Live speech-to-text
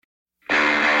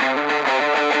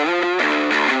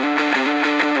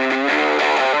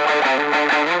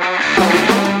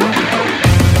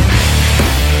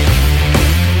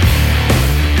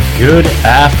Good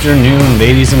afternoon,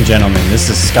 ladies and gentlemen. This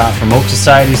is Scott from Oak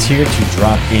Societies here to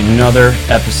drop another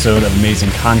episode of amazing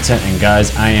content. And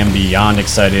guys, I am beyond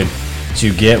excited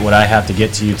to get what I have to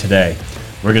get to you today.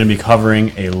 We're going to be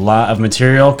covering a lot of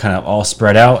material, kind of all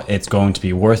spread out. It's going to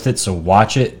be worth it, so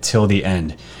watch it till the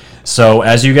end. So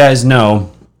as you guys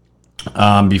know,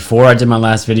 before I did my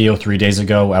last video 3 days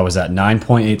ago, I was at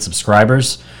 9.8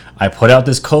 subscribers. I put out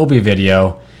this Kobe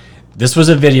video. This was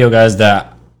a video, guys, that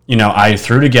I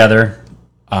threw together.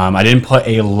 I didn't put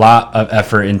a lot of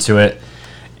effort into it,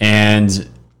 and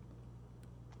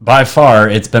by far,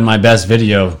 it's been my best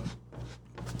video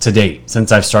to date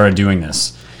since I've started doing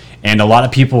this. And a lot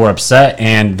of people were upset,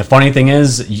 and the funny thing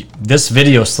is, this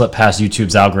video slipped past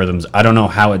YouTube's algorithms. I don't know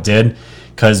how it did,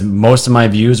 because most of my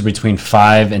views are between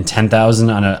 5 and 10,000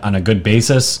 on a good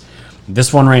basis.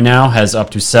 This one right now has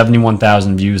up to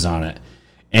 71,000 views on it.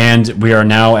 And we are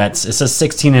now at, it says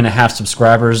 16 and a half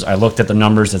subscribers. I looked at the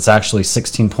numbers. It's actually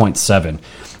 16.7.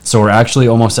 So we're actually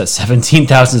almost at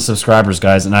 17,000 subscribers,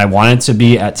 guys. And I wanted to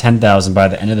be at 10,000 by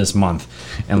the end of this month.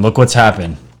 And look what's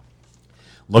happened.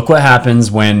 Look what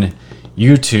happens when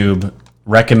YouTube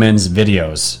recommends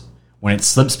videos. When it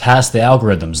slips past the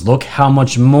algorithms. Look how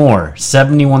much more.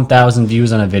 71,000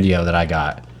 views on a video that I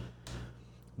got.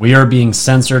 We are being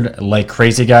censored like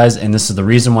crazy, guys, and this is the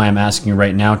reason why I'm asking you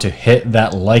right now to hit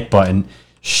that like button,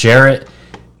 share it,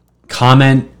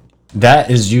 comment.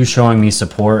 That is you showing me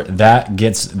support. That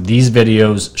gets these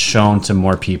videos shown to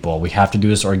more people. We have to do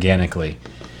this organically.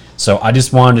 So I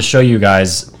just wanted to show you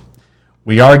guys,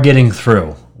 we are getting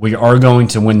through. We are going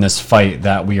to win this fight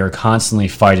that we are constantly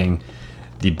fighting,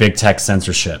 the big tech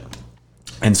censorship.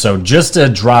 And so just to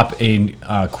drop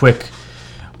a quick...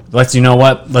 Let's do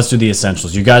the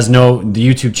essentials. You guys know the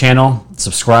YouTube channel.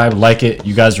 Subscribe, like it.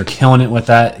 You guys are killing it with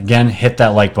that. Again, hit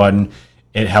that like button.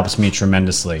 It helps me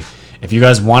tremendously. If you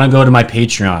guys want to go to my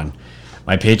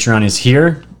Patreon is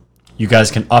here. You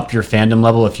guys can up your fandom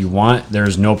level if you want.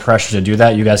 There's no pressure to do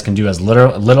that. You guys can do as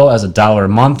little as $1 a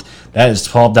month. That is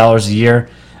 $12 a year.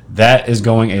 That is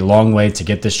going a long way to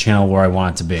get this channel where I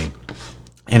want it to be.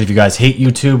 And if you guys hate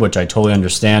YouTube, which I totally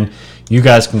understand, you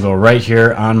guys can go right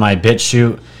here on my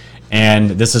BitChute. And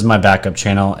this is my backup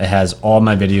channel. It has all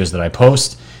my videos that I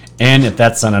post. And if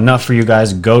that's not enough for you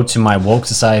guys, go to my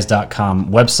wokesocieties.com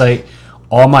website.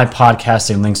 All my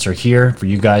podcasting links are here for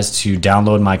you guys to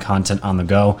download my content on the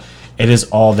go. It is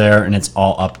all there and it's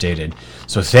all updated.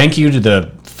 So thank you to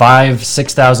the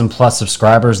 6,000 plus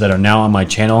subscribers that are now on my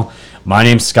channel. My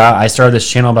name's Scott. I started this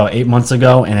channel about 8 months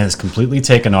ago and it has completely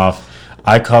taken off.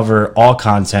 I cover all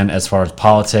content as far as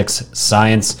politics,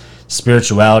 science,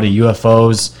 spirituality,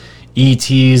 UFOs,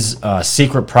 ETs,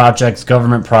 secret projects,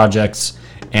 government projects,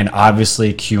 and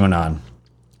obviously QAnon.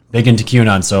 Big into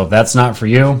QAnon, so if that's not for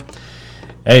you,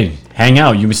 hey, hang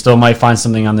out. You still might find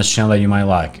something on this channel that you might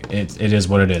like. It is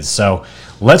what it is. So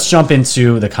let's jump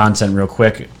into the content real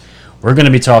quick. We're going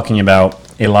to be talking about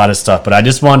a lot of stuff, but I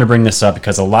just wanted to bring this up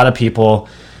because a lot of people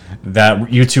that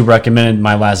YouTube recommended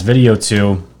my last video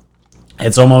to,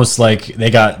 it's almost like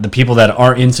they got the people that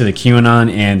are into the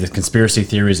QAnon and the conspiracy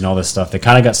theories and all this stuff. They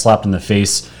kind of got slapped in the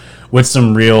face with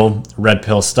some real red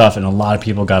pill stuff, and a lot of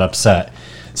people got upset.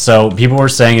 So people were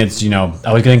saying it's,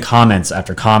 I was getting comments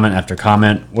after comment after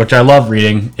comment, which I love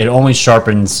reading. It only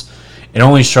sharpens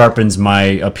my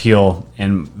appeal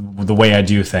and the way I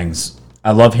do things.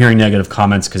 I love hearing negative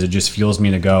comments because it just fuels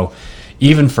me to go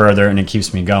even further and it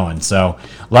keeps me going. So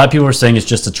a lot of people are saying it's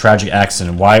just a tragic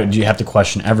accident. Why do you have to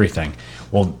question everything?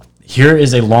 Well, here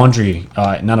is a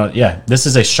this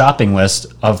is a shopping list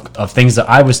of things that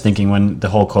I was thinking when the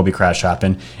whole Kobe crash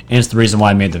happened, and it's the reason why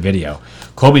I made the video.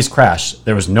 Kobe's crash,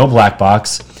 there was no black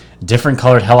box, different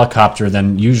colored helicopter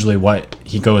than usually what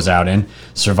he goes out in.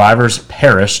 Survivors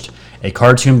perished. A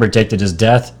cartoon predicted his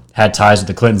death, had ties with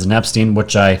the Clintons and Epstein,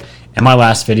 which I, in my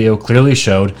last video, clearly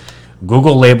showed.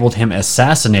 Google labeled him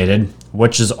assassinated,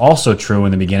 which is also true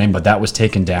in the beginning, but that was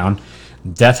taken down.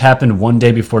 Death happened 1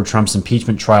 day before Trump's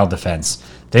impeachment trial defense.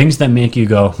 Things that make you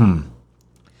go,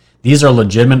 These are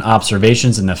legitimate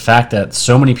observations, and the fact that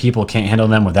so many people can't handle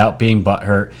them without being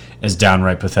butthurt is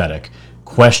downright pathetic.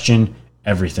 Question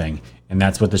everything, and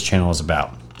that's what this channel is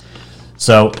about.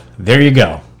 So there you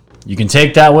go. You can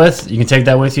take that with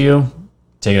you.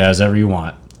 Take it as ever you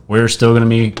want. We're still going to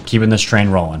be keeping this train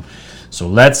rolling. So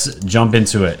let's jump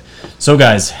into it. So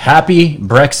guys, happy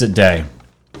Brexit Day.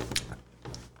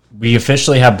 We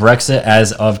officially have Brexit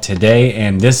as of today,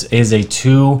 and this is a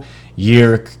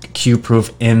 2-year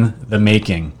Q-proof in the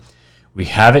making. We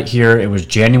have it here. It was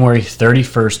January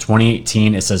 31st,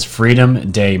 2018. It says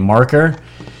Freedom Day marker.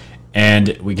 And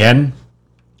again,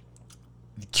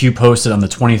 Q posted on the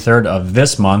 23rd of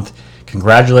this month,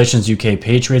 Congratulations, UK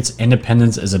patriots.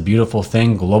 Independence is a beautiful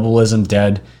thing. Globalism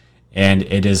dead, and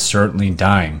it is certainly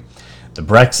dying. The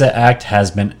Brexit Act has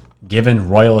been given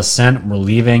royal assent. We're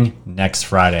leaving next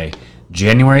Friday,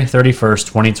 January 31st,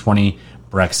 2020,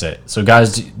 Brexit. So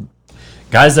guys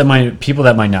people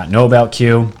that might not know about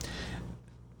Q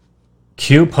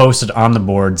posted on the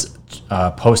boards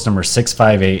post number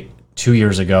 658 2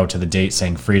 years ago to the date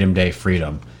saying Freedom Day,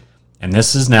 freedom. And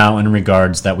this is now in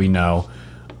regards that we know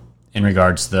in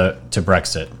regards to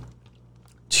Brexit.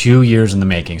 2 years in the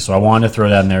making. So I wanted to throw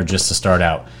that in there just to start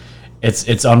out.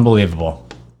 It's unbelievable.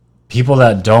 People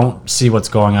that don't see what's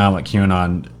going on with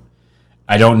QAnon,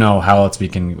 I don't know how else we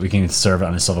can serve it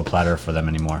on a silver platter for them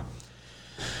anymore.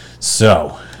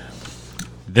 So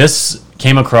this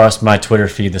came across my Twitter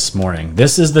feed this morning.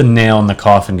 This is the nail in the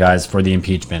coffin, guys, for the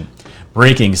impeachment.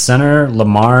 Breaking: Senator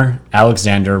Lamar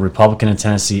Alexander, Republican of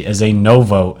Tennessee, is a no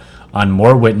vote on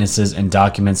more witnesses and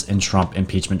documents in Trump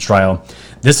impeachment trial.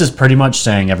 This is pretty much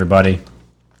saying, everybody,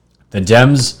 the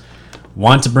Dems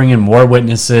want to bring in more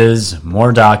witnesses,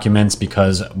 more documents,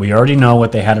 because we already know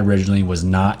what they had originally was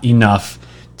not enough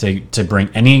to bring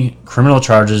any criminal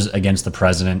charges against the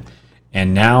president.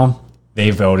 And now they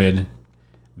voted.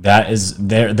 That is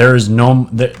there is no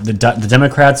the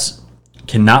Democrats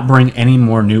cannot bring any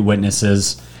more new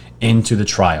witnesses into the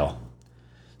trial.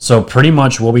 So pretty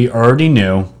much what we already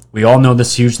knew, we all know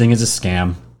this huge thing is a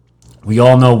scam. We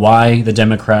all know why the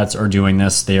Democrats are doing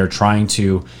this. They're trying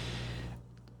to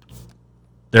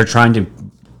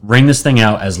wring this thing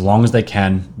out as long as they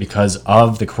can because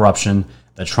of the corruption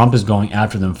that Trump is going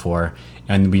after them for.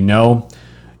 And we know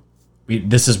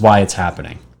this is why it's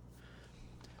happening.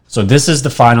 So this is the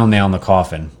final nail in the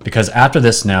coffin, because after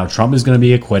this now, Trump is going to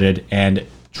be acquitted, and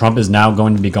Trump is now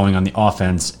going to be going on the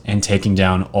offense and taking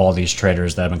down all these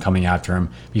traitors that have been coming after him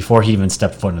before he even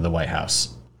stepped foot into the White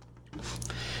House.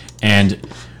 And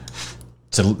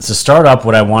to start up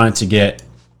what I wanted to get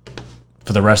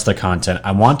for the rest of the content,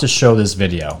 I want to show this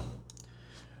video.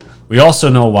 We also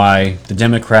know why the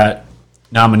Democrat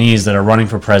nominees that are running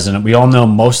for president, we all know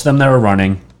most of them that are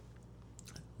running,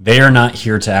 they are not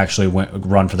here to actually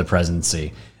run for the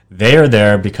presidency. They are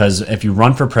there because if you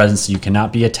run for presidency, you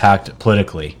cannot be attacked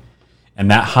politically. And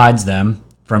that hides them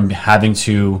from having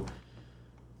to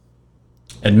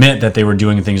admit that they were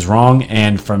doing things wrong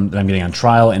and from them getting on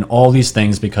trial and all these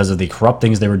things because of the corrupt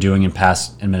things they were doing in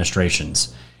past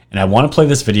administrations. And I want to play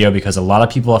this video because a lot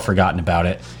of people have forgotten about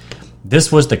it.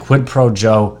 This was the Quid Pro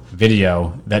Joe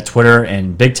video that Twitter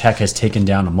and Big Tech has taken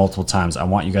down multiple times. I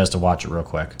want you guys to watch it real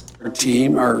quick. Our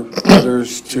team, our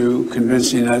others, to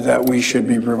convincing us that we should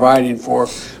be providing for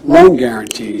loan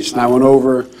guarantees. And I went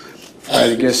over,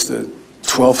 I guess, the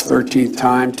 12th, 13th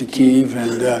time to Kyiv,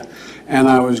 and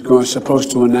I was supposed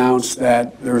to announce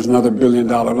that there was another $1 billion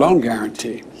loan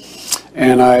guarantee.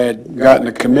 And I had gotten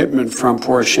a commitment from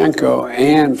Poroshenko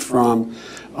and from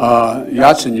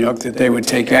Yatsenyuk that they would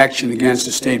take action against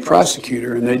the state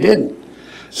prosecutor, and they didn't.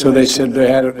 So they said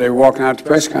they were walking out to the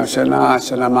press conference. I said, no, I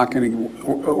said, we're not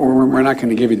going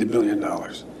to give you the $1 billion.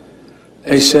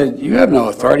 They said, you have no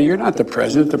authority. You're not the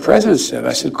president. The president said.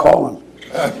 I said, call him.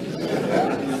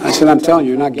 I said, I'm telling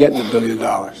you, you're not getting the $1 billion.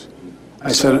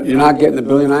 I said, you're not getting the $1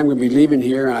 billion. I'm going to be leaving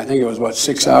here. And I think it was,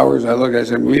 6 hours? I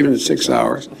said, I'm leaving in 6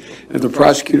 hours. If the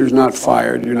prosecutor's not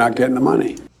fired, you're not getting the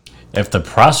money. If the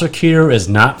prosecutor is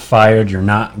not fired, you're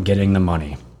not getting the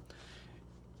money.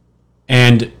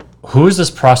 And who is this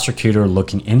prosecutor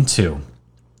looking into?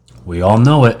 We all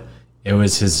know it. It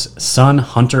was his son,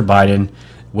 Hunter Biden,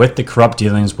 with the corrupt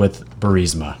dealings with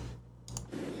Burisma.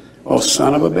 Oh,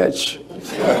 son of a bitch.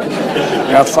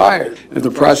 Got fired. If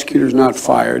the prosecutor's not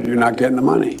fired, you're not getting the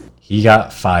money. He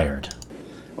got fired.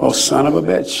 Oh, son of a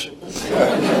bitch.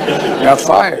 Got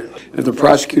fired. If the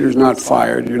prosecutor's not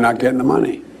fired, you're not getting the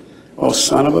money. Oh,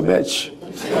 son of a bitch.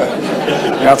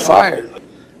 Got fired.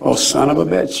 Oh, son of a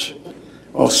bitch.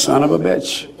 Oh, son of a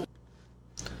bitch.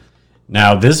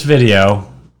 Now, this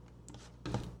video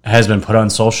has been put on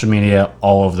social media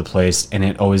all over the place, and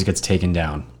it always gets taken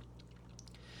down.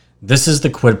 This is the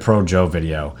Quid Pro Joe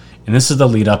video, and this is the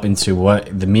lead up into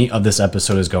what the meat of this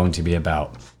episode is going to be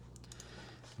about.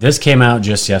 This came out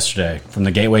just yesterday from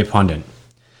the Gateway Pundit.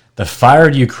 The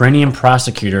fired Ukrainian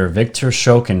prosecutor Viktor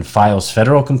Shokin files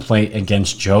federal complaint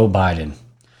against Joe Biden.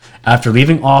 After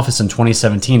leaving office in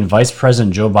 2017, Vice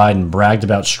President Joe Biden bragged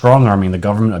about strong-arming the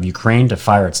government of Ukraine to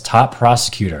fire its top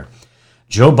prosecutor.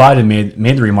 Joe Biden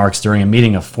made the remarks during a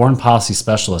meeting of foreign policy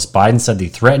specialists. Biden said the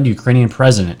threatened Ukrainian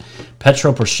president,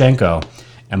 Petro Poroshenko,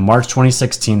 in March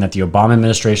 2016 that the Obama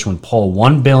administration would pull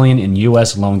 $1 billion in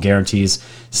U.S. loan guarantees,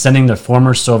 sending the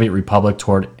former Soviet republic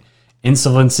toward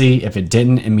insolvency if it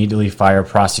didn't immediately fire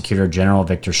Prosecutor General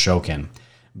Victor Shokin.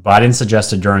 Biden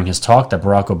suggested during his talk that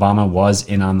Barack Obama was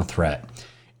in on the threat.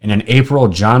 And in April,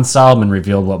 John Solomon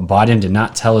revealed what Biden did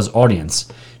not tell his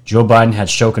audience. Joe Biden had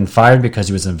Shokin fired because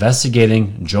he was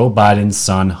investigating Joe Biden's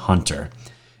son, Hunter.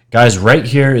 Guys, right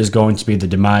here is going to be the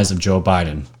demise of Joe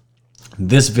Biden.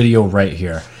 This video right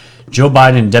here. Joe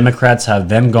Biden and Democrats have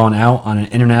then gone out on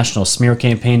an international smear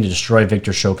campaign to destroy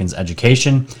Victor Shokin's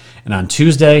education. And on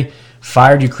Tuesday,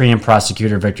 fired Ukrainian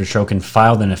prosecutor Victor Shokin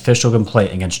filed an official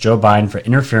complaint against Joe Biden for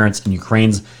interference in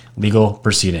Ukraine's legal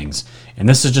proceedings. And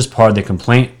this is just part of the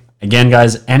complaint. Again,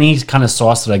 guys, any kind of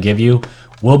sauce that I give you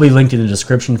will be linked in the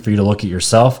description for you to look at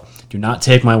yourself. Do not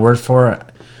take my word for it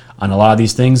on a lot of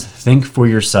these things. Think for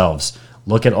yourselves.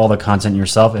 Look at all the content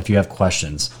yourself if you have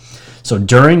questions. So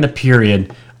during the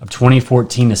period of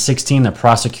 2014 to 16, the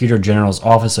Prosecutor General's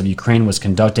Office of Ukraine was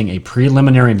conducting a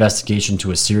preliminary investigation to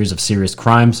a series of serious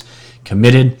crimes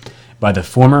committed by the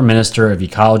former Minister of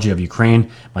Ecology of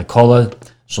Ukraine, Mykola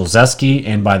Zlochevsky,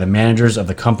 and by the managers of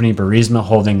the company Burisma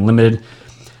Holding Limited,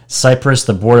 Cyprus,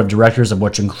 the board of directors of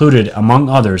which included, among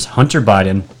others, Hunter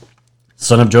Biden,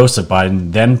 son of Joseph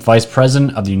Biden, then Vice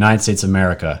President of the United States of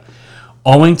America.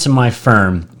 Owing to my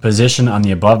firm position on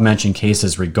the above-mentioned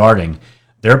cases regarding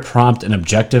their prompt and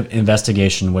objective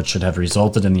investigation, which should have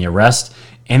resulted in the arrest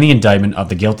and the indictment of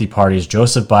the guilty parties,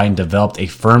 Joseph Biden developed a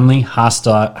firmly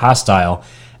hostile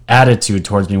attitude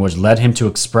towards me, which led him to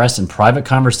express in private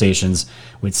conversations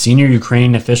with senior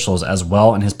Ukrainian officials as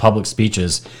well in his public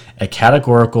speeches a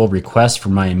categorical request for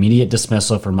my immediate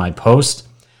dismissal from my post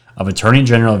of Attorney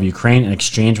General of Ukraine in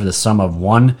exchange for the sum of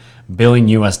 $1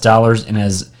 billion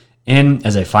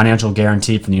as a financial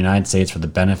guarantee from the United States for the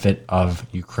benefit of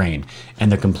Ukraine.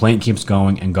 And the complaint keeps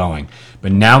going and going.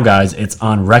 But now, guys, it's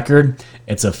on record.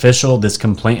 It's official. This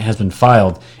complaint has been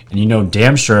filed. And you know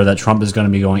damn sure that Trump is going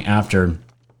to be going after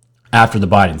the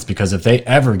Bidens. Because if they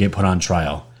ever get put on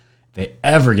trial,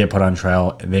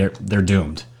 they're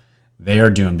doomed. They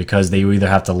are doomed because they either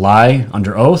have to lie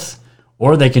under oath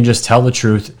or they can just tell the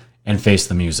truth and face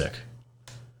the music.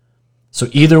 So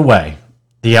either way,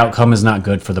 the outcome is not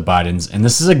good for the Bidens. And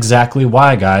this is exactly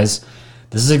why, guys.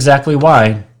 This is exactly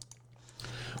why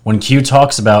when Q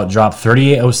talks about Drop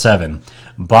 3807,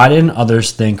 Biden and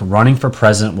others think running for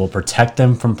president will protect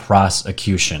them from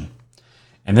prosecution.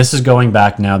 And this is going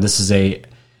back now. This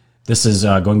is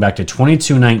going back to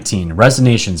 2219.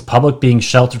 Resignations, public being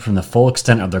sheltered from the full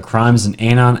extent of their crimes, and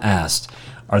Anon asked,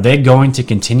 are they going to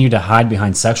continue to hide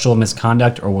behind sexual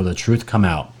misconduct or will the truth come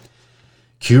out?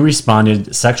 Q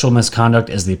responded, sexual misconduct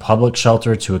is the public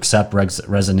shelter to accept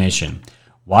resignation.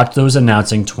 Watch those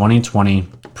announcing 2020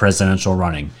 presidential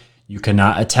running. You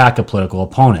cannot attack a political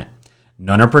opponent.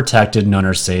 None are protected, none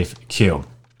are safe, Q.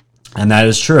 And that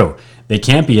is true. They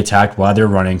can't be attacked while they're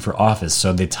running for office,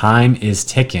 so the time is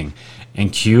ticking.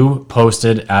 And Q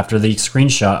posted after the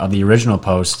screenshot of the original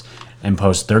post and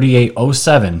post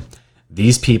 3807,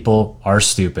 these people are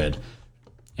stupid.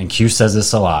 And Q says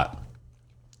this a lot.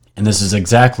 And this is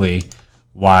exactly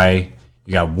why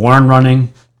you got Warren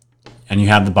running and you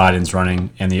have the Bidens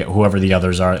running and whoever the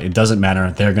others are. It doesn't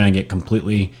matter. They're going to get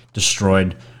completely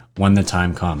destroyed when the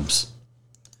time comes.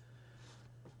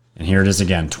 And here it is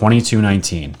again,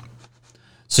 2219.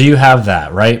 So you have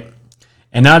that, right?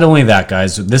 And not only that,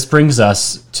 guys, this brings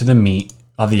us to the meat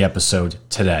of the episode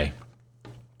today.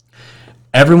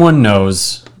 Everyone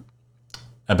knows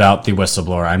about the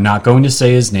whistleblower. I'm not going to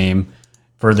say his name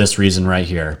for this reason right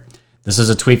here. This is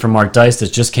a tweet from Mark Dice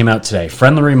that just came out today.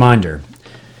 Friendly reminder,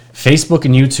 Facebook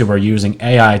and YouTube are using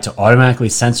AI to automatically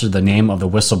censor the name of the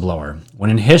whistleblower.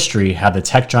 When in history have the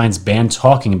tech giants banned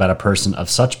talking about a person of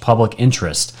such public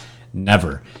interest?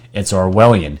 Never. It's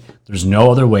Orwellian. There's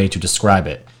no other way to describe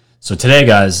it. So today,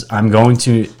 guys, I'm going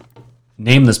to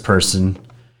name this person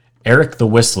Eric the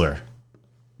Whistler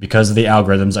because of the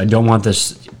algorithms. I don't want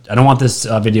this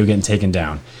video getting taken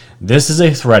down. This is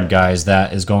a thread, guys,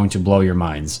 that is going to blow your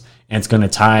minds. And it's going to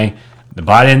tie the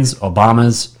Bidens,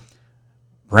 Obamas,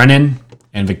 Brennan,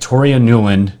 and Victoria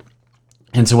Nuland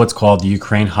into what's called the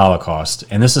Ukraine Holocaust.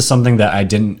 And this is something that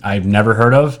I've never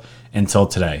heard of until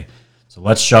today. So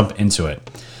let's jump into it.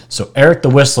 So Eric the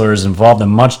Whistler is involved in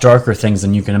much darker things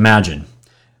than you can imagine.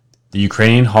 The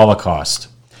Ukrainian Holocaust.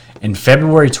 In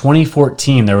February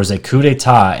 2014, there was a coup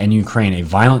d'etat in Ukraine, a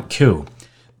violent coup.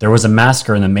 There was a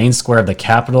massacre in the main square of the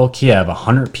capital, Kiev.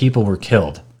 100 people were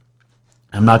killed.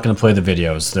 I'm not going to play the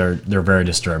videos. They're very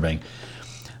disturbing.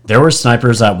 There were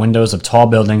snipers at windows of tall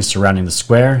buildings surrounding the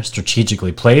square,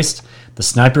 strategically placed. The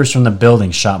snipers from the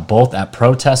building shot both at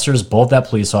protesters, both at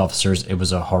police officers. It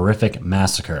was a horrific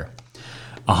massacre.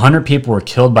 100 people were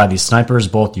killed by these snipers,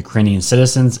 both Ukrainian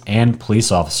citizens and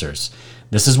police officers.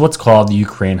 This is what's called the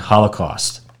Ukraine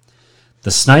Holocaust.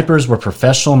 The snipers were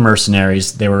professional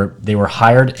mercenaries. They were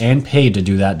hired and paid to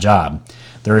do that job.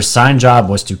 Their assigned job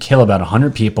was to kill about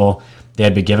 100 people. They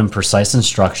had been given precise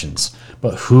instructions.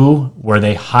 But who were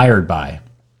they hired by?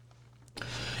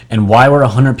 And why were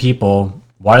 100 people,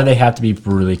 why do they have to be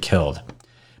brutally killed?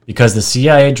 Because the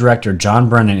CIA director, John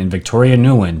Brennan, and Victoria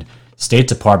Nuland, State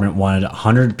Department, wanted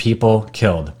 100 people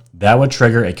killed. That would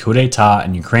trigger a coup d'etat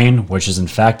in Ukraine, which is in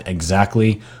fact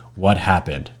exactly what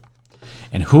happened.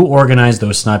 And who organized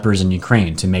those snipers in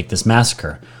Ukraine to make this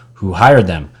massacre? Who hired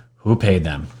them? Who paid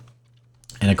them?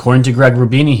 And according to Greg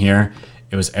Rubini here,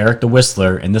 it was Eric the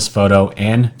Whistler in this photo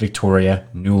and Victoria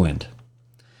Nuland.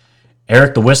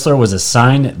 Eric the Whistler was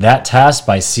assigned that task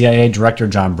by CIA Director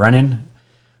John Brennan,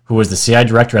 who was the CIA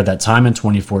director at that time in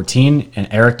 2014. And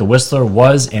Eric the Whistler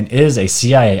was and is a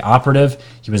CIA operative.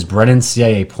 He was Brennan's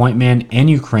CIA point man in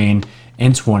Ukraine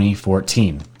in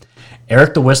 2014.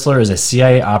 Eric the Whistler is a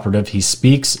CIA operative. He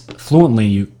speaks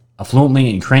fluently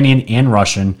Ukrainian and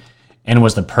Russian and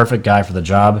was the perfect guy for the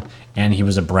job, and he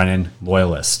was a Brennan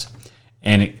loyalist.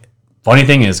 And funny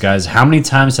thing is, guys, how many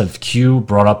times have Q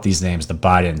brought up these names? The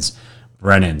Bidens,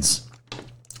 Brennans,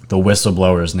 the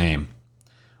whistleblower's name.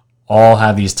 All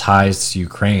have these ties to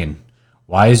Ukraine.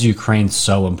 Why is Ukraine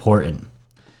so important?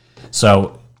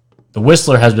 So the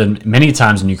Whistler has been many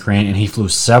times in Ukraine, and he flew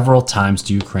several times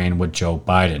to Ukraine with Joe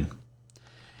Biden.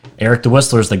 Eric the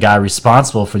Whistler is the guy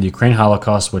responsible for the Ukraine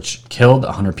Holocaust, which killed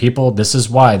 100 people. This is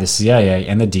why the CIA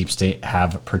and the deep state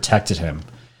have protected him.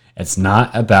 It's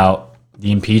not about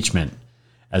the impeachment.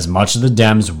 As much as the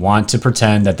Dems want to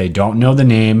pretend that they don't know the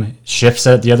name, Schiff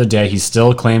said it the other day, he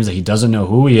still claims that he doesn't know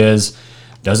who he is,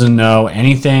 doesn't know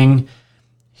anything.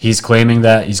 He's claiming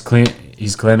that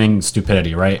he's claiming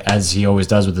stupidity, right? As he always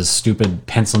does with his stupid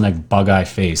pencil neck bug eye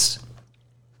face.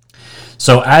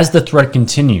 So as the threat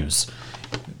continues,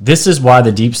 this is why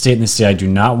the deep state and the CIA do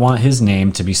not want his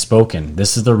name to be spoken.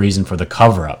 This is the reason for the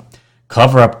cover-up.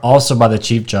 Cover-up also by the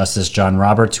Chief Justice, John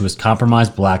Roberts, who was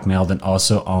compromised, blackmailed, and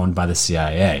also owned by the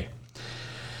CIA.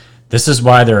 This is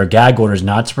why there are gag orders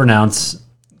not to pronounce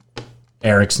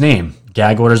Eric's name.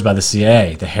 Gag orders by the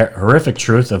CIA. The horrific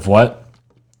truth of what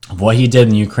he did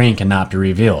in Ukraine cannot be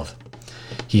revealed.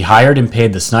 He hired and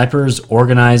paid the snipers,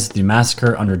 organized the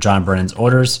massacre under John Brennan's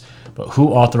orders. But who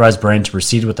authorized Brennan to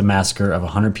proceed with the massacre of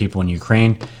 100 people in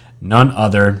Ukraine? None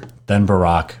other than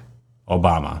Barack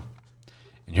Obama.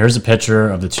 And here's a picture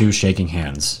of the two shaking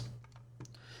hands.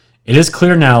 It is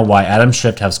clear now why Adam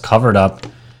Schiff has covered up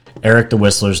Eric the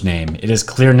Whistler's name. It is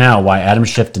clear now why Adam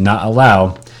Schiff did not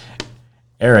allow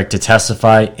Eric to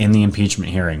testify in the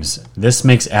impeachment hearings. This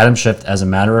makes Adam Schiff, as a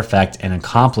matter of fact, an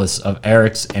accomplice of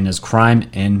Eric's and his crime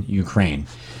in Ukraine.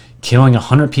 Killing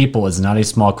 100 people is not a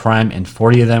small crime, and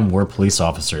 40 of them were police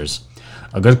officers.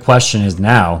 A good question is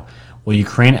now, will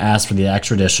Ukraine ask for the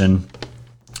extradition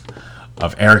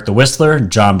of Eric the Whistler,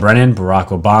 John Brennan, Barack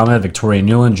Obama, Victoria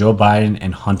Nuland, Joe Biden,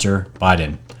 and Hunter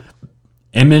Biden?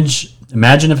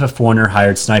 Imagine if a foreigner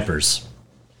hired snipers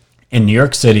in New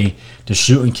York City to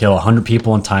shoot and kill 100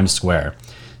 people in Times Square.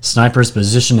 Snipers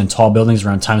positioned in tall buildings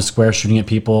around Times Square shooting at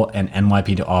people and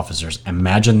NYPD officers.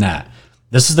 Imagine that.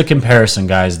 This is the comparison,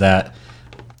 guys,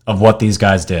 of what these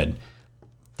guys did.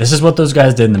 This is what those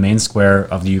guys did in the main square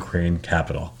of the Ukraine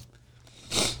capital.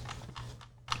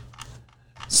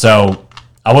 So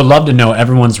I would love to know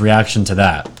everyone's reaction to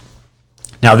that.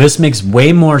 Now, this makes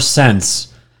way more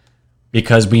sense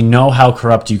because we know how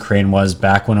corrupt Ukraine was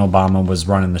back when Obama was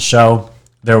running the show.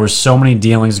 There were so many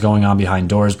dealings going on behind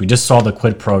doors. We just saw the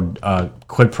quid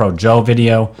pro Joe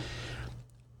video.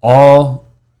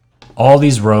 All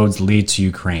these roads lead to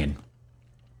Ukraine.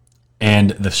 And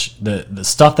the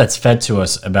stuff that's fed to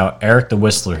us about Eric the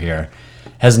Whistler here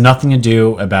has nothing to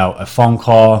do about a phone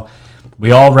call.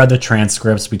 We all read the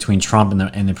transcripts between Trump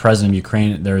and the president of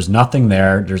Ukraine. There's nothing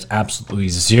there. There's absolutely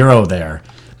zero there.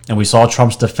 And we saw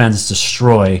Trump's defense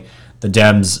destroy the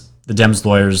Dems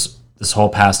lawyers this whole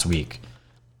past week.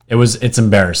 It's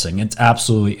embarrassing. It's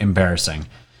absolutely embarrassing.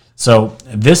 So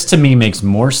this to me makes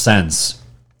more sense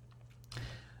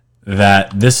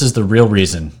that this is the real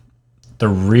reason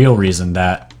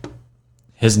that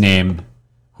his name,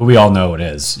 who we all know it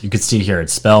is. You can see here,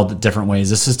 it's spelled different ways.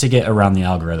 This is to get around the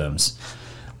algorithms.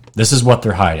 This is what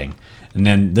they're hiding. And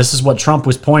then this is what Trump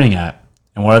was pointing at.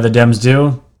 And what did the Dems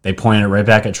do? They pointed it right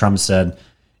back at Trump and said,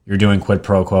 you're doing quid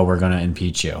pro quo, we're going to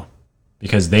impeach you.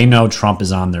 Because they know Trump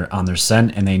is on their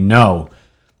scent, and they know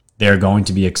they're going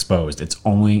to be exposed. It's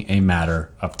only a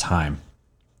matter of time.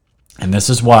 And this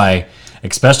is why,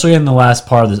 especially in the last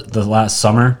part of the last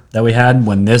summer that we had,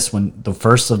 when the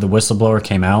first of the whistleblower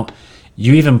came out,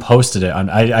 you even posted it.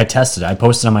 I tested it. I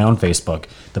posted on my own Facebook.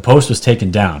 The post was taken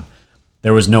down.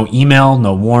 There was no email,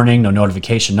 no warning, no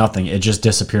notification, nothing. It just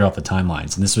disappeared off the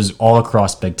timelines. And this was all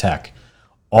across big tech,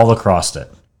 all across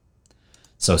it.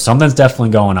 So something's definitely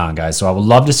going on, guys. So I would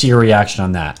love to see your reaction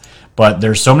on that. But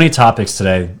there's so many topics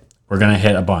today. We're going to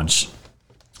hit a bunch.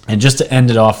 And just to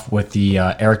end it off with the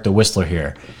Eric the Whistler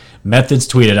here. Methods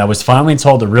tweeted, I was finally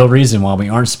told the real reason why we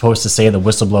aren't supposed to say the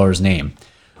whistleblower's name.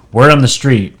 Word on the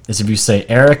street is if you say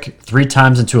Eric 3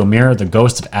 times into a mirror, the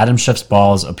ghost of Adam Schiff's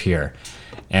balls appear.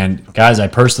 And guys, I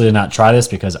personally did not try this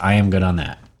because I am good on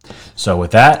that. So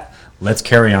with that, let's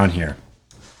carry on here.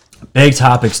 Big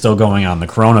topic still going on, the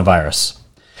coronavirus.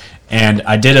 And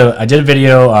I did a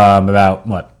video about,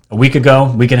 a week and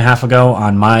a half ago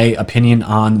on my opinion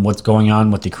on what's going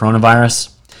on with the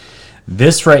coronavirus.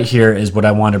 This right here is what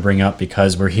I want to bring up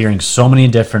because we're hearing so many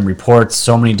different reports,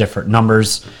 so many different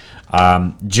numbers.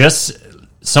 Just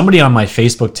somebody on my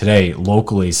Facebook today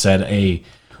locally said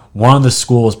one of the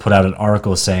schools put out an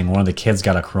article saying one of the kids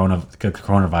got a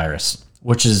coronavirus,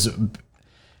 which is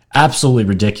absolutely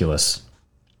ridiculous.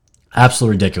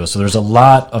 Absolutely ridiculous. So there's a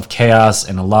lot of chaos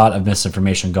and a lot of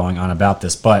misinformation going on about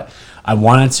this, but I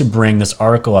wanted to bring this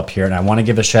article up here, and I want to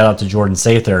give a shout out to Jordan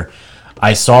Sather.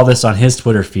 I saw this on his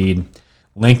Twitter feed,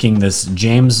 linking this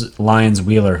James Lyons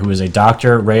Wheeler, who is a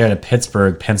doctor right out of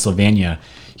Pittsburgh, Pennsylvania.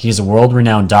 He's a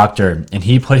world-renowned doctor, and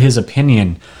he put his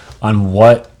opinion on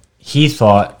what he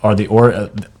thought are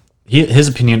his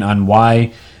opinion on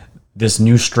why this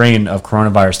new strain of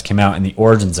coronavirus came out and the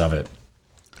origins of it.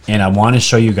 And I want to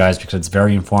show you guys because it's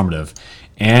very informative,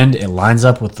 and it lines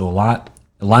up with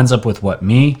what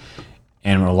me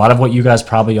and a lot of what you guys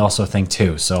probably also think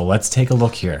too. So let's take a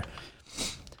look here.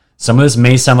 Some of this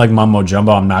may sound like mumbo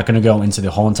jumbo. I'm not going to go into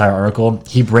the whole entire article.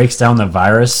 He breaks down the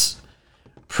virus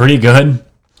pretty good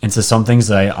into some things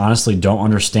that I honestly don't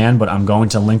understand, but I'm going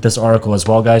to link this article as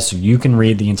well, guys, so you can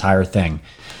read the entire thing.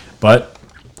 But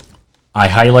I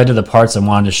highlighted the parts I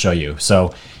wanted to show you.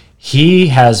 So he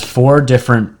has 4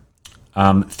 different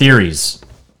theories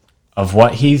of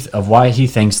why he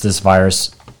thinks this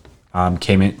virus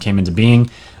came into being,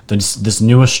 this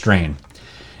newest strain.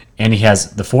 And he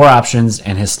has the 4 options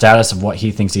and his status of what he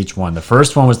thinks each one. The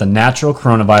first one was the natural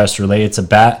coronavirus related to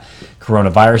bat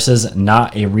coronaviruses,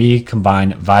 not a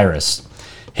recombined virus.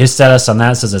 His status on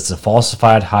that says it's a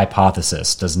falsified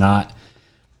hypothesis.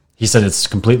 He said it's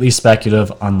completely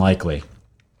speculative, unlikely.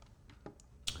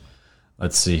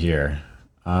 Let's see here.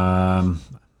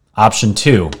 Option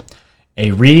 2,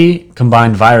 a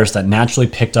recombined virus that naturally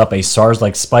picked up a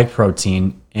SARS-like spike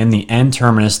protein in the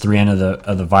N-terminus 3 end of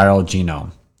the viral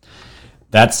genome.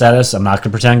 That status, I'm not going to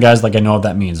pretend, guys, like I know what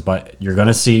that means, but you're going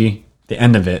to see the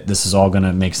end of it. This is all going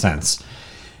to make sense.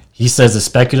 He says the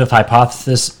speculative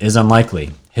hypothesis is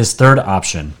unlikely. His third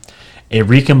option, a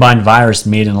recombined virus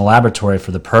made in a laboratory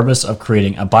for the purpose of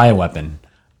creating a bioweapon.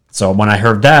 So when I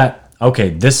heard that,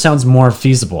 okay, this sounds more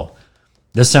feasible.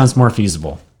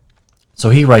 So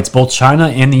he writes, both China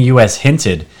and the U.S.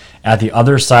 hinted at the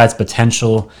other side's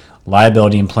potential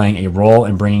liability in playing a role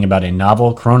in bringing about a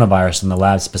novel coronavirus in the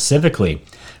lab specifically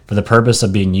for the purpose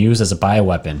of being used as a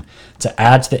bioweapon. To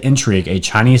add to the intrigue, a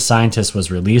Chinese scientist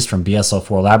was released from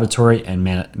BSL-4 laboratory in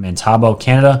Manitoba,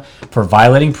 Canada, for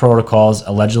violating protocols,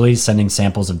 allegedly sending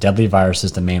samples of deadly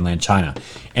viruses to mainland China.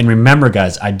 And remember,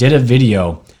 guys, I did a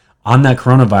video on that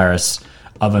coronavirus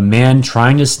of a man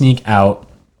trying to sneak out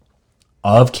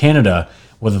of Canada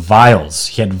with vials.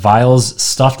 He had vials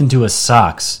stuffed into his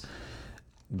socks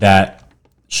that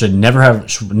should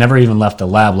never even left the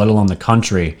lab, let alone the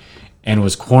country, and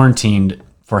was quarantined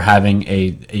for having a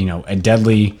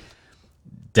deadly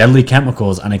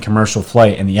chemicals on a commercial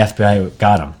flight, and the FBI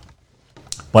got him.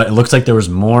 But it looks like there was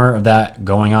more of that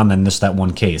going on than just that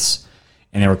one case,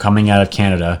 and they were coming out of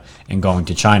Canada and going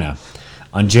to China.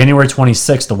 On January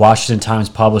 26th, the Washington Times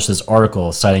published this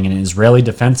article citing an Israeli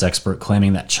defense expert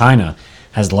claiming that China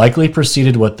has likely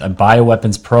proceeded with a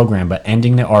bioweapons program, but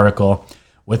ending the article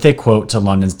with a quote to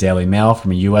London's Daily Mail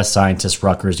from a U.S. scientist,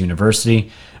 Rutgers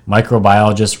University.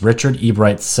 Microbiologist Richard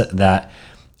Ebright said that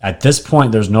at this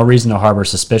point, there's no reason to harbor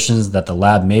suspicions that the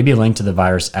lab may be linked to the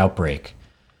virus outbreak.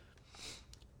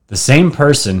 The same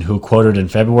person who quoted in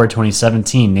February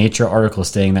 2017 Nature article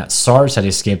stating that SARS had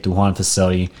escaped the Wuhan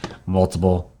facility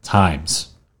multiple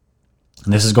times.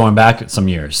 And this is going back some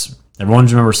years. Everyone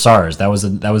remembers SARS. That was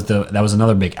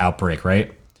another big outbreak,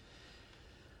 right?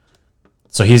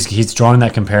 So he's drawing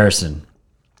that comparison.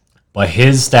 But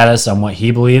his status on what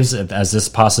he believes as this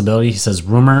possibility, he says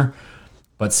rumor,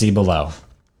 but see below.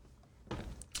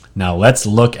 Now let's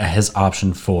look at his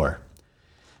option 4.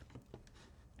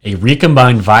 A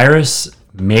recombined virus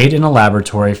made in a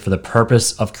laboratory for the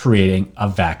purpose of creating a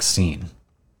vaccine.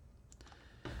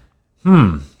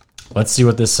 Let's see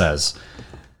what this says.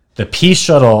 The P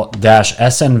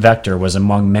shuttle-SN vector was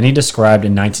among many described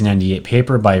in 1998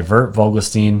 paper by Vert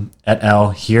Vogelstein et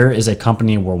al. Here is a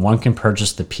company where one can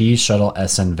purchase the P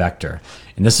shuttle-SN vector.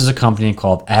 And this is a company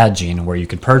called Addgene where you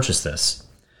can purchase this.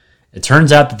 It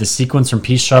turns out that the sequence from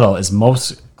P shuttle is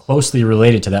most closely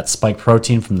related to that spike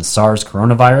protein from the SARS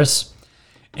coronavirus.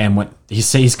 And what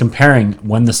he's comparing,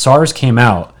 when the SARS came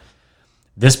out,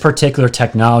 this particular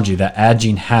technology that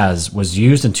Addgene has was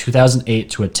used in 2008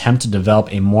 to attempt to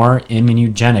develop a more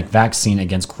immunogenic vaccine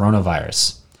against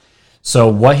coronavirus. So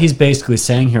what he's basically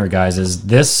saying here, guys, is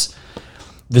this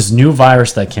new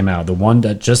virus that came out, the one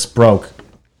that just broke,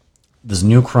 this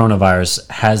new coronavirus,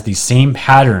 has the same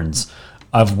patterns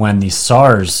of when the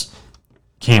SARS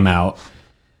came out.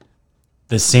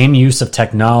 The same use of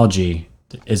technology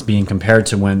is being compared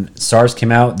to when SARS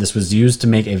came out. This was used to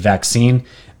make a vaccine.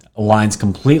 Aligns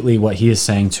completely what he is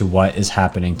saying to what is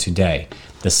happening today.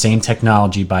 The same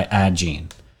technology by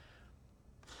Addgene.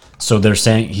 So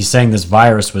he's saying this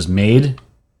virus was made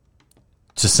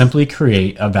to simply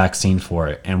create a vaccine for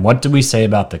it. And what do we say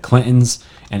about the Clintons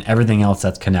and everything else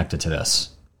that's connected to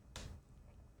this?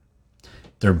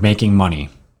 They're making money.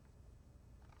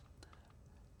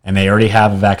 And they already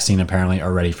have a vaccine apparently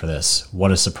already for this.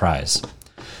 What a surprise.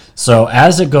 So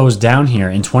as it goes down here,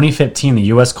 in 2015, the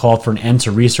U.S. called for an end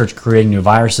to research creating new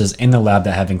viruses in the lab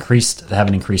that have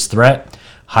an increased threat,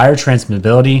 higher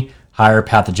transmissibility, higher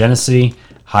pathogenicity,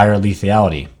 higher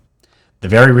lethality. The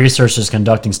very researchers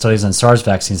conducting studies on SARS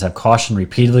vaccines have cautioned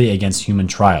repeatedly against human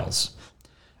trials.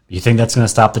 You think that's going to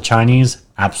stop the Chinese?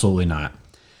 Absolutely not.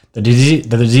 The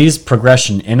disease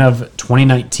progression in of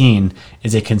 2019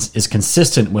 is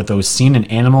consistent with those seen in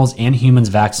animals and humans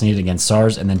vaccinated against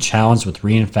SARS and then challenged with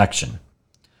reinfection.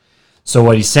 So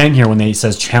what he's saying here when he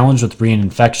says challenged with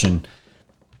reinfection,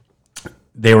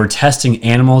 they were testing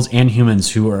animals and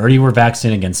humans who already were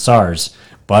vaccinated against SARS,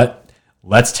 but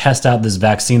let's test out this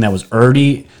vaccine that was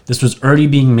already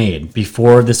being made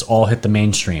before this all hit the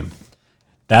mainstream.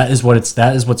 That is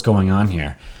what's going on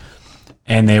here.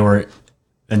 And they were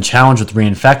then challenged with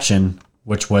reinfection,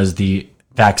 which was the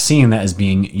vaccine that is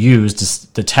being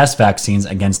used to test vaccines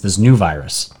against this new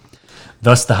virus.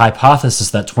 Thus, the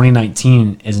hypothesis that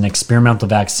 2019 is an experimental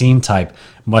vaccine type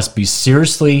must be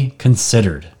seriously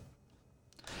considered.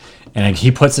 And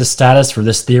he puts his status for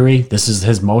this theory. This is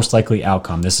his most likely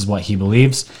outcome. This is what he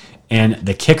believes. And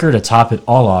the kicker to top it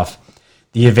all off,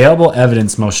 the available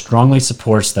evidence most strongly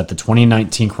supports that the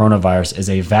 2019 coronavirus is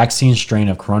a vaccine strain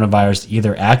of coronavirus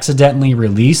either accidentally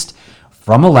released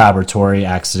from a laboratory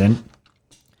accident,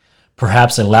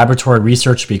 perhaps a laboratory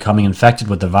researcher becoming infected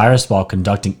with the virus while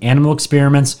conducting animal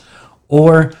experiments,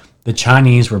 or the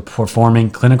Chinese were performing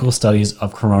clinical studies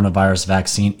of coronavirus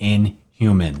vaccine in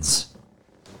humans.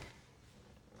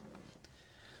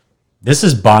 This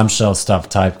is bombshell stuff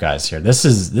type, guys, here. This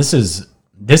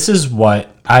is what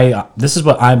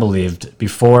I believed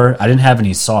before. I didn't have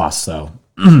any sauce, though.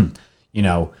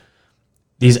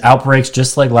 These outbreaks,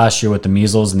 just like last year with the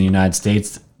measles in the United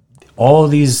States, all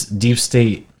of these deep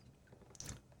state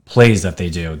plays that they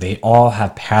do, they all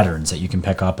have patterns that you can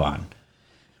pick up on.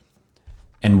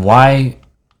 And why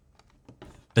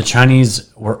the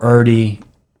Chinese were already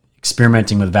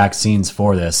experimenting with vaccines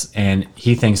for this, and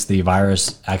he thinks the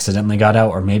virus accidentally got out,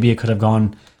 or maybe it could have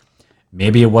gone,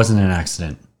 maybe it wasn't an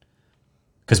accident.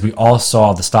 Because we all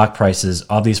saw the stock prices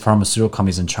of these pharmaceutical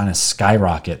companies in China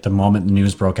skyrocket the moment the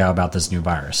news broke out about this new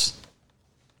virus.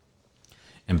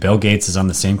 And Bill Gates is on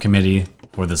the same committee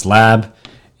for this lab,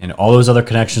 and all those other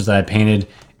connections that I painted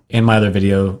in my other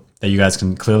video that you guys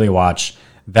can clearly watch.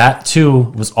 That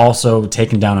too was also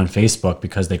taken down on Facebook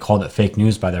because they called it fake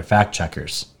news by their fact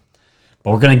checkers.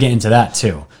 But we're going to get into that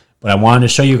too. But I wanted to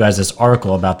show you guys this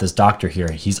article about this doctor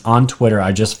here. He's on Twitter.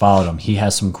 I just followed him. He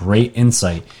has some great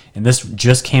insight. And this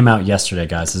just came out yesterday,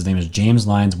 guys. His name is James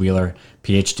Lyons Wheeler,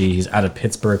 PhD. He's out of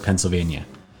Pittsburgh, Pennsylvania.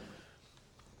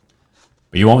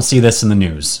 But you won't see this in the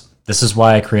news. This is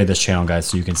why I created this channel, guys,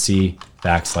 so you can see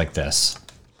facts like this.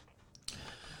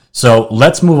 So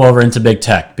let's move over into big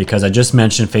tech, because I just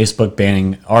mentioned Facebook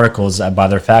banning articles by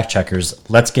their fact checkers.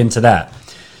 Let's get into that.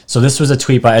 So this was a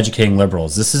tweet by Educating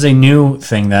Liberals. This is a new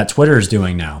thing that Twitter is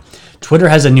doing now. Twitter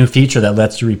has a new feature that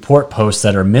lets you report posts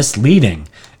that are misleading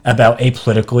about a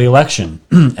political election,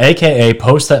 aka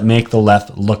posts that make the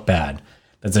left look bad.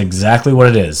 That's exactly what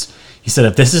it is. He said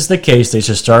if this is the case, they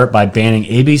should start by banning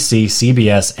ABC,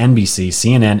 CBS, NBC,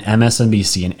 CNN,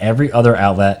 MSNBC, and every other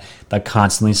outlet that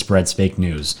constantly spreads fake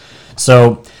news.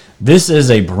 So this is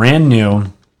a brand new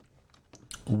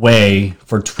way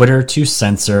for Twitter to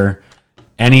censor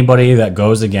anybody that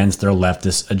goes against their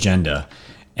leftist agenda.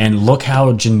 And look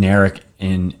how generic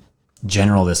in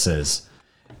general this is.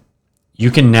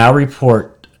 You can now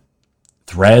report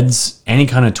threads, any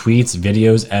kind of tweets,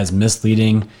 videos as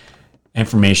misleading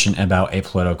information about a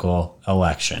political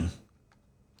election.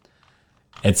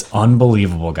 It's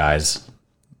unbelievable, guys.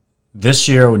 This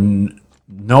year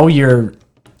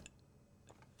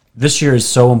is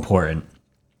so important.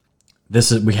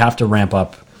 We have to ramp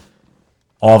up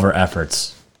all of our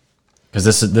efforts, because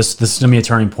this is going to be a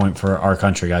turning point for our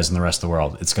country, guys, and the rest of the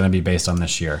world. It's going to be based on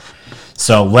this year.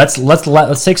 So let's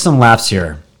take some laps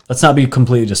here. Let's not be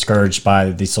completely discouraged by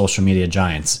the social media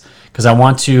giants, because I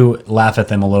want to laugh at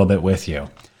them a little bit with you.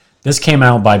 This came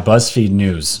out by BuzzFeed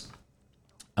News.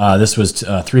 This was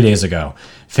 3 days ago.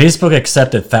 Facebook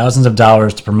accepted thousands of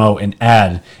dollars to promote an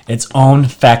ad its own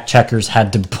fact checkers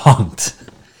had debunked.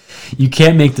 You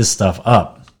can't make this stuff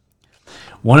up.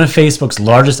 One of Facebook's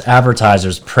largest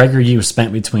advertisers, PragerU,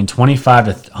 spent between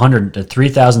 $2,500 to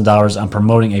 $3,000 on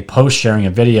promoting a post sharing a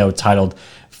video titled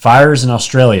 "Fires in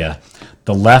Australia: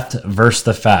 The Left versus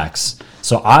the Facts."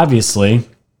 So obviously,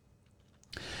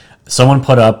 someone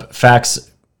put up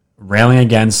facts railing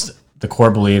against the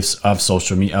core beliefs of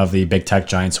social media, of the big tech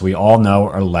giants we all know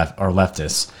are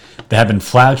leftists. They have been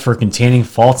flagged for containing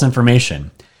false information.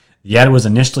 The ad was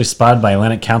initially spotted by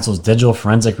Atlantic Council's digital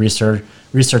forensic researcher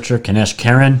Kanesh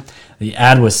Karan. The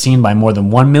ad was seen by more than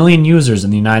 1 million users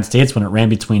in the United States when it ran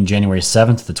between January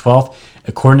 7th to the 12th,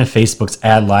 according to Facebook's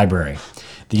ad library.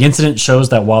 The incident shows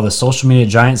that while the social media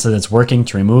giant says it's working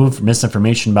to remove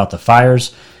misinformation about the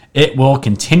fires, it will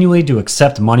continually to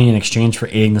accept money in exchange for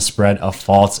aiding the spread of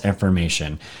false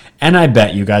information. And I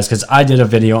bet you guys, because I did a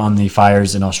video on the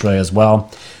fires in Australia as well,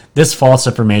 this false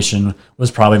information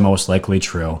was probably most likely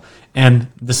true. And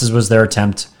this was their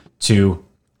attempt to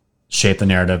shape the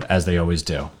narrative, as they always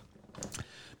do.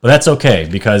 But that's okay,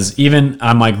 because even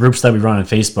on my groups that we run on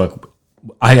Facebook,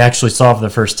 I actually saw for the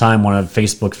first time one of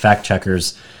Facebook fact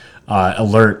checkers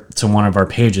alert to one of our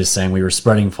pages saying we were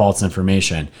spreading false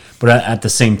information. But at the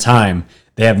same time,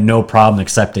 they have no problem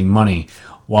accepting money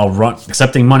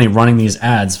running these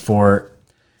ads for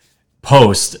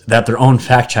posts that their own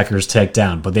fact checkers take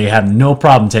down. But they have no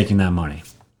problem taking that money.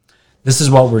 This is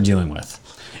what we're dealing with.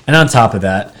 And on top of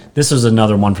that, this was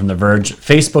another one from The Verge.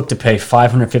 Facebook to pay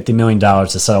 $550 million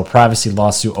to settle privacy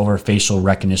lawsuit over facial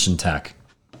recognition tech.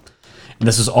 And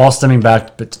this is all stemming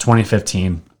back to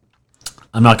 2015.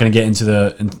 I'm not going to get into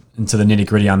the nitty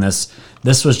gritty on this.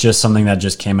 This was just something that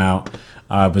just came out,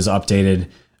 was updated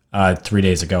 3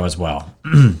 days ago as well.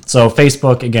 So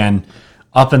Facebook, again,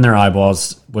 up in their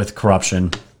eyeballs with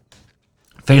corruption,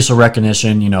 facial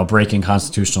recognition, breaking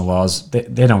constitutional laws.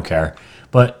 They don't care.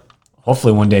 But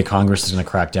hopefully one day Congress is going to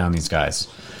crack down on these guys.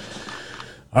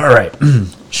 All right,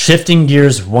 shifting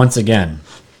gears once again.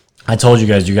 I told you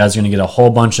guys are going to get a whole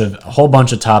bunch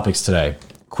of topics today.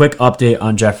 Quick update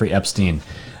on Jeffrey Epstein.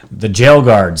 The jail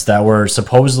guards that were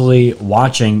supposedly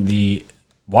watching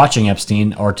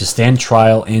Epstein are to stand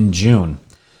trial in June.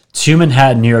 Two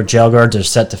Manhattan, New York jail guards are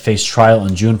set to face trial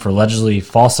in June for allegedly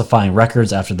falsifying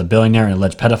records after the billionaire and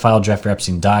alleged pedophile Jeffrey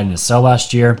Epstein died in his cell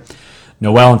last year.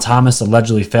 Noel and Thomas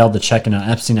allegedly failed to check in on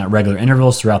Epstein at regular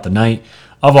intervals throughout the night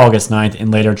of August 9th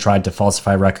and later tried to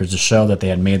falsify records to show that they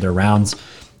had made their rounds.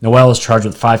 Noel is charged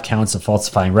with 5 counts of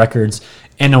falsifying records,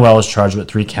 and Noel is charged with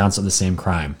 3 counts of the same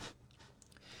crime.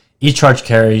 Each charge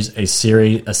carries a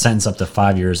sentence up to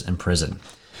 5 years in prison.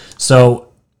 So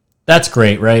that's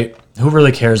great, right? Who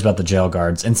really cares about the jail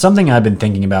guards? And something I've been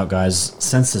thinking about, guys,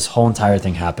 since this whole entire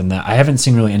thing happened that I haven't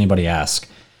seen really anybody ask.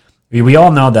 We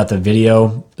all know that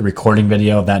the recording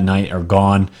video of that night are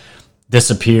gone,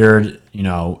 disappeared,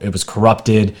 it was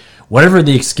corrupted. Whatever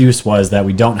the excuse was that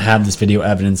we don't have this video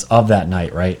evidence of that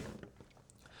night, right?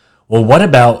 Well, what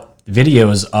about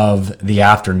videos of the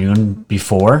afternoon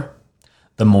before,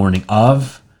 the morning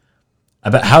of?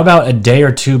 How about a day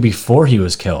or two before he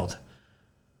was killed?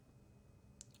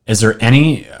 Is there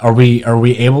any? Are we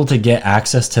able to get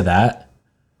access to that?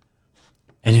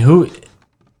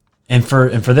 And for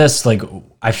this,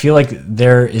 I feel like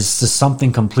there is just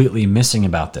something completely missing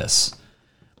about this.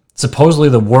 Supposedly,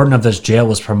 the warden of this jail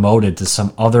was promoted to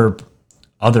some other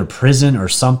prison or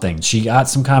something. She got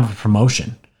some kind of a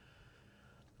promotion.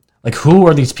 Who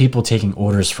are these people taking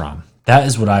orders from? That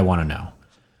is what I want to know.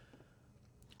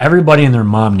 Everybody and their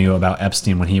mom knew about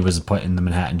Epstein when he was put in the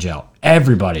Manhattan jail.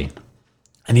 Everybody.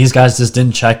 And these guys just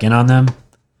didn't check in on them?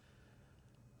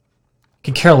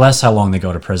 Could care less how long they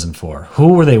go to prison for.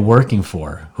 Who were they working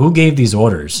for? Who gave these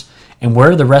orders? And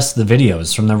where are the rest of the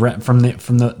videos from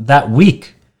that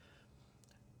week?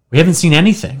 We haven't seen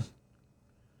anything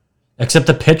except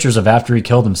the pictures of after he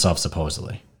killed himself,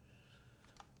 supposedly.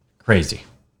 Crazy.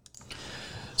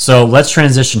 So let's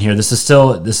transition here. This is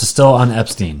still on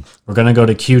Epstein. We're going to go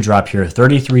to Q drop here,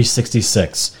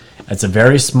 3366. It's a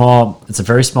very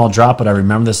small drop, but I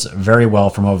remember this very well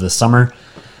from over the summer.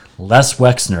 Les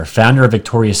Wexner, founder of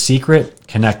Victoria's Secret,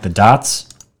 connect the dots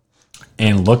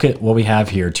and look at what we have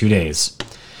here. 2 days.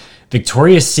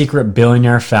 Victoria's Secret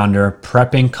billionaire founder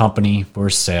prepping company for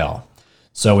sale.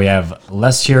 So we have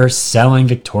Les here selling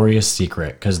Victoria's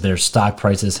Secret because their stock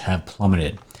prices have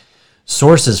plummeted.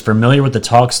 Sources familiar with the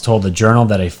talks told the Journal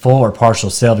that a full or partial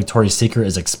sale of Victoria's Secret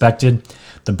is expected.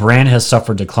 The brand has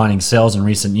suffered declining sales in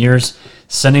recent years,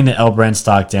 sending the L brand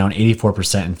stock down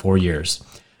 84% in 4 years.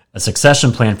 A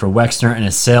succession plan for Wexner and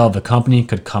a sale of the company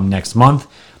could come next month,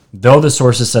 though the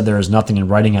sources said there is nothing in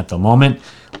writing at the moment.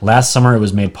 Last summer, it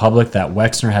was made public that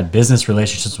Wexner had business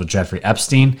relationships with Jeffrey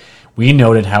Epstein. We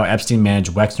noted how Epstein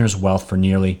managed Wexner's wealth for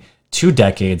nearly 2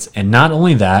 decades, and not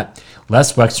only that,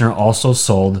 Les Wexner also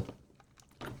sold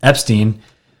Epstein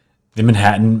the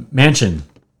Manhattan mansion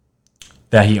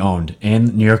that he owned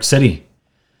in New York City.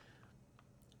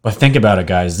 But think about it,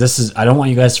 guys. I don't want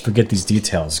you guys to forget these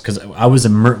details because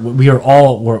we were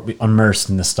all immersed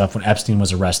in this stuff when Epstein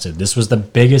was arrested. This was the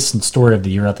biggest story of the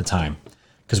year at the time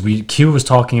because Q was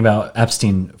talking about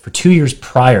Epstein for 2 years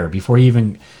prior before he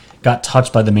even got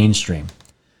touched by the mainstream.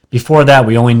 Before that,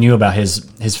 we only knew about his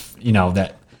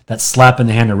that slap in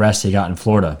the hand arrest he got in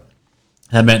Florida.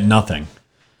 That meant nothing.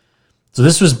 So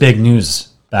this was big news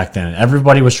back then.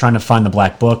 Everybody was trying to find the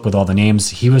black book with all the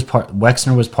names.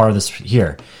 Wexner was part of this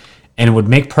here. And it would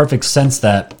make perfect sense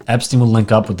that Epstein would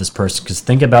link up with this person because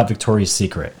think about Victoria's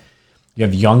Secret. You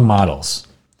have young models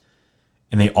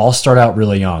and they all start out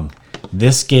really young.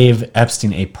 This gave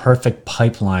Epstein a perfect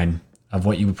pipeline of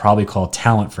what you would probably call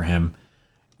talent for him.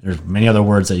 There's many other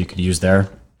words that you could use there.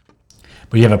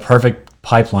 But you have a perfect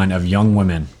pipeline of young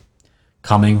women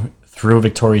coming through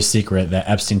Victoria's Secret that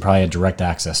Epstein probably had direct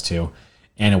access to.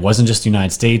 And it wasn't just the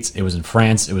United States. It was in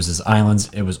France. It was his islands.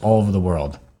 It was all over the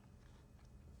world.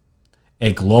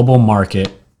 A global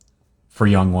market for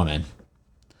young women.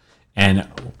 And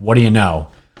what do you know?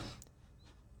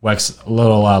 Wex, a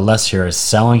little less here, is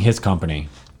selling his company.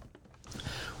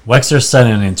 Wexner said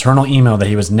in an internal email that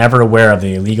he was never aware of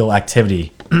the illegal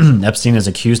activity Epstein is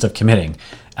accused of committing.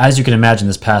 As you can imagine,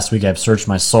 this past week I've searched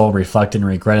my soul, reflected, and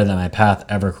regretted that my path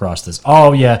ever crossed this.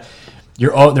 Oh, yeah.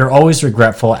 They're always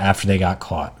regretful after they got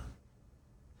caught.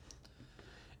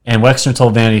 And Wexner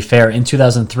told Vanity Fair in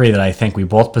 2003 that I think we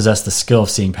both possess the skill of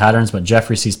seeing patterns, but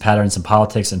Jeffrey sees patterns in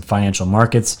politics and financial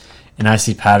markets, and I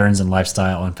see patterns in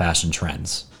lifestyle and fashion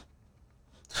trends.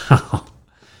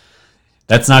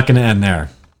 That's not going to end there.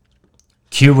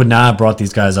 Q would not have brought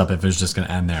these guys up if it was just going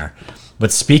to end there.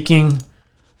 But speaking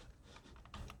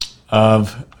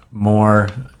of more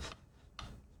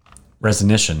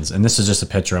resignations, and this is just a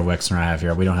picture of Wexner I have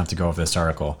here. We don't have to go over this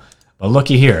article. But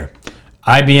looky here.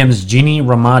 IBM's Jeannie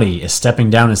Ramadi is stepping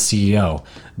down as CEO.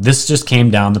 This just came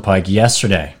down the pike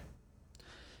yesterday.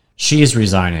 She is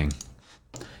resigning.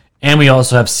 And we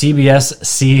also have CBS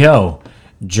CEO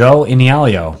Joe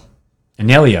Agnello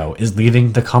is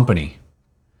leaving the company.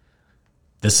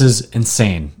 This is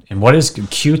insane. And what is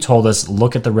Q told us,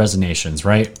 look at the resignations,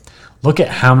 right? Look at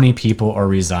how many people are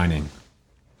resigning.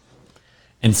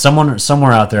 And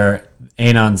somewhere out there,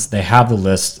 Anons, they have the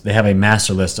list. They have a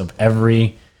master list of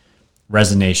every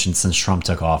resignation since Trump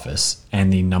took office.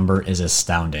 And the number is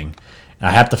astounding. And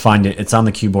I have to find it. It's on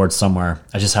the keyboard somewhere.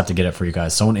 I just have to get it for you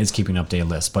guys. Someone is keeping an updated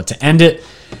list. But to end it,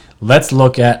 let's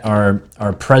look at our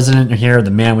president here,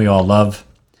 the man we all love.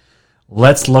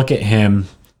 Let's look at him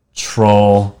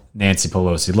troll Nancy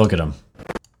Pelosi. Look at him.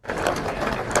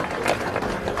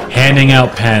 Handing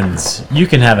out pens. You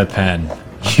can have a pen.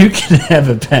 You can have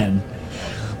a pen.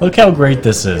 Look how great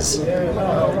this is.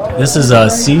 This is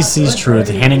CC's Truth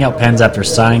handing out pens after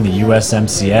signing the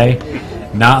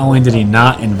USMCA. Not only did he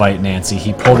not invite Nancy,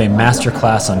 he pulled a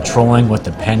masterclass on trolling with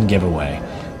the pen giveaway.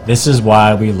 This is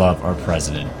why we love our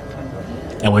president.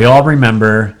 And we all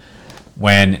remember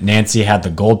when Nancy had the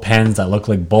gold pens that looked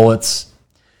like bullets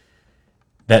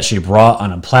that she brought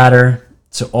on a platter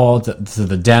to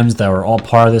the Dems that were all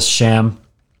part of this sham.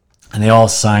 And they all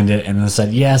signed it and they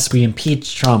said, yes, we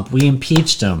impeached Trump. We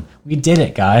impeached him. We did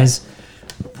it, guys.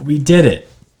 We did it.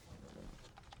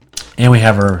 And we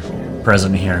have our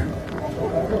president here.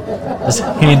 Just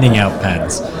handing out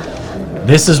pens.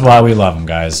 This is why we love him,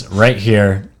 guys. Right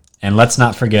here. And let's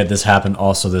not forget, this happened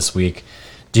also this week.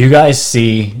 Do you guys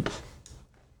see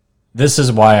this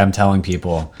is why I'm telling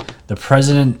people the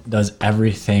president does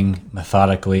everything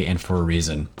methodically and for a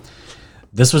reason.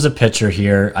 This was a picture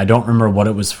here. I don't remember what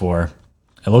it was for.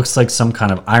 It looks like some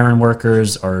kind of iron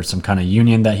workers or some kind of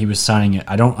union that he was signing it.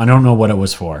 I don't know what it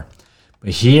was for.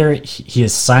 But here he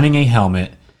is signing a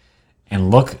helmet,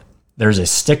 and look, there's a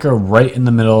sticker right in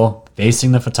the middle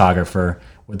facing the photographer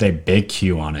with a big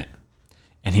Q on it.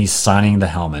 And he's signing the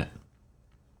helmet.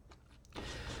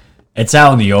 It's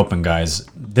out in the open, guys.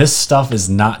 This stuff is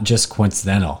not just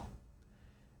coincidental.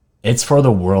 It's for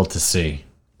the world to see.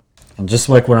 And just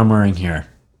like what I'm wearing here.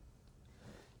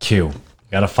 Q. You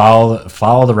gotta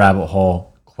follow the rabbit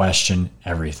hole, question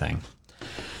everything.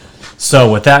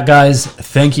 So with that, guys,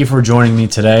 thank you for joining me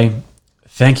today.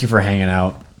 Thank you for hanging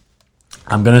out.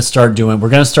 We're gonna start doing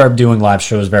live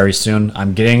shows very soon.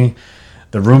 I'm getting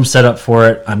the room set up for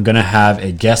it. I'm gonna have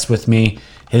a guest with me.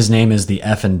 His name is the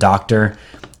Effin' Doctor.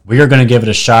 We are gonna give it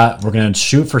a shot. We're gonna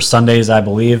shoot for Sundays, I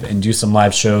believe, and do some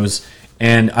live shows.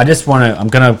 And I'm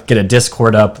gonna get a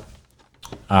Discord up,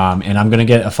 and I'm gonna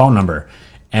get a phone number.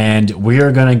 And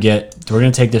we're gonna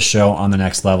take this show on the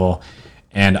next level.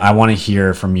 And I want to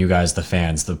hear from you guys, the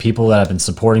fans, the people that have been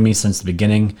supporting me since the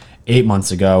beginning, 8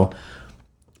 months ago.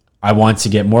 I want to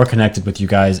get more connected with you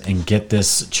guys and get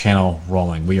this channel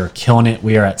rolling. We are killing it.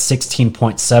 We are at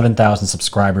 16.7 thousand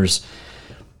subscribers.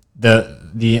 The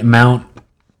amount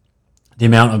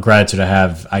of gratitude I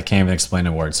have, I can't even explain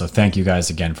in words. So thank you guys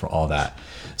again for all that.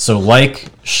 So like,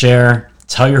 share,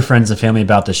 tell your friends and family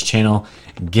about this channel.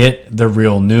 Get the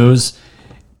real news.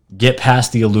 Get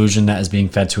past the illusion that is being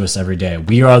fed to us every day.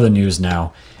 We are the news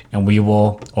now, and we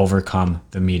will overcome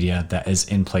the media that is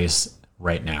in place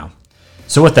right now.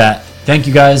 So with that, thank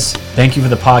you guys. Thank you for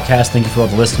the podcast. Thank you for all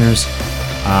the listeners.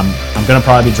 I'm going to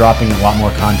probably be dropping a lot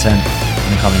more content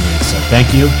in the coming weeks. So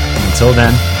thank you. And until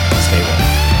then, stay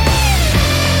well.